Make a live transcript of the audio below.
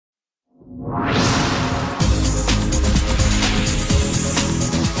Welcome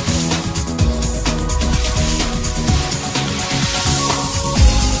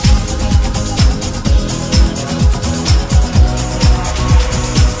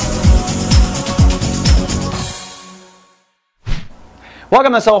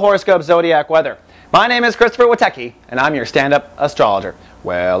to Soul Horoscope Zodiac Weather. My name is Witecki, and I'm your stand-up astrologer.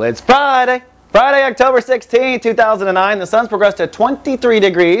 Well, it's Friday, October 16, 2009. The sun's progressed to 23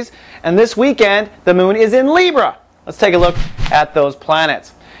 degrees, and this weekend, the moon is in Libra. Let's take a look at those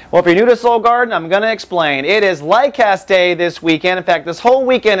planets. Well, if you're new to Soul Garden, I'm going to explain. It is light cast day this weekend. In fact, this whole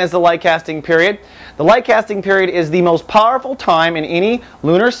weekend is the light casting period. The light casting period is the most powerful time in any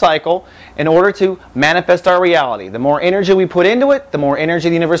lunar cycle in order to manifest our reality. The more energy we put into it, the more energy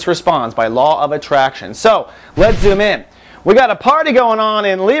the universe responds by law of attraction. So, let's zoom in. We got a party going on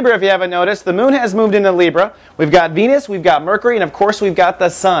in Libra, if you haven't noticed. The moon has moved into Libra. We've got Venus, we've got Mercury, and of course we've got the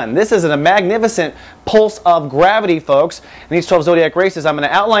sun. This is a magnificent pulse of gravity, folks. In these 12 zodiac races, I'm going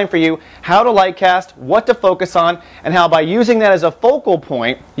to outline for you how to light cast, what to focus on, and how by using that as a focal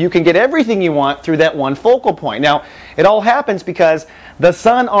point, you can get everything you want through that one focal point. Now, it all happens because the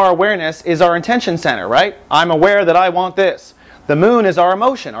sun, our awareness, is our intention center, right? I'm aware that I want this. The moon is our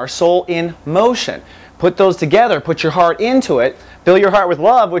emotion, our soul in motion. Put those together, put your heart into it, fill your heart with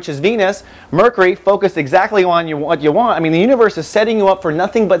love, which is Venus. Mercury, focus exactly on what you want. I mean, the universe is setting you up for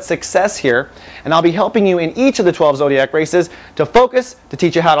nothing but success here, and I'll be helping you in each of the 12 zodiac races to focus, to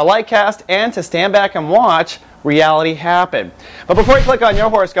teach you how to light cast, and to stand back and watch reality happen. But before you click on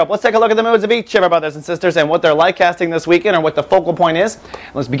your horoscope, let's take a look at the moods of each of our brothers and sisters and what they're light casting this weekend, or what the focal point is.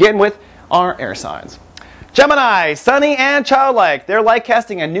 Let's begin with our air signs. Gemini, sunny and childlike. They're light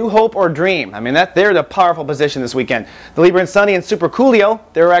casting a new hope or dream. I mean, they're the powerful position this weekend. The Libra and Sunny and Super Coolio,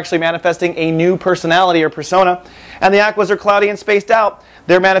 they're actually manifesting a new personality or persona. And the Aquas are cloudy and spaced out.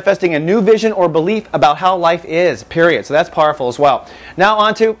 They're manifesting a new vision or belief about how life is, period. So that's powerful as well. Now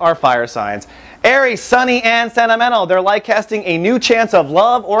on to our fire signs. Aries, sunny and sentimental. They're light casting a new chance of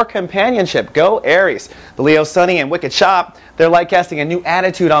love or companionship. Go Aries. The Leo, sunny and wicked shop. They're light casting a new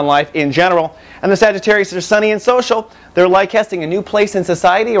attitude on life in general. And the Sagittarius are sunny and social. They're light casting a new place in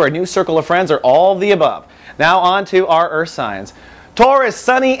society or a new circle of friends, or all of the above. Now on to our earth signs. Taurus,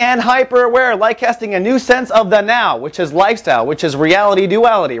 sunny and hyper aware, light casting a new sense of the now, which is lifestyle, which is reality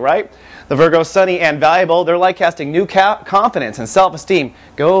duality, right? The Virgo, sunny and valuable. They're light casting new confidence and self-esteem.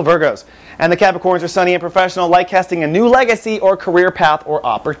 Go Virgos. And the Capricorns are sunny and professional, light casting a new legacy or career path or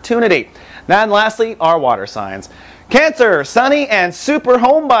opportunity. Now and lastly, our water signs. Cancer, sunny and super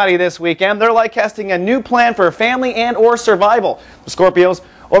homebody this weekend. They're light casting a new plan for family and or survival. The Scorpios,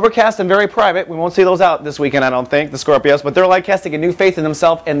 overcast and very private. We won't see those out this weekend, I don't think, the Scorpios, but they're light casting a new faith in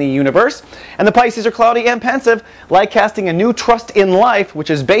themselves and the universe. And the Pisces are cloudy and pensive, light casting a new trust in life, which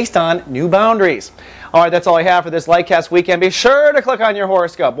is based on new boundaries. All right, that's all I have for this light cast weekend. Be sure to click on your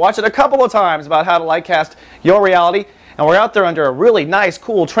horoscope. Watch it a couple of times about how to light cast your reality. And we're out there under a really nice,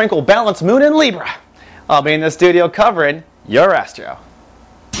 cool, tranquil, balanced moon in Libra. I'll be in the studio covering your astro.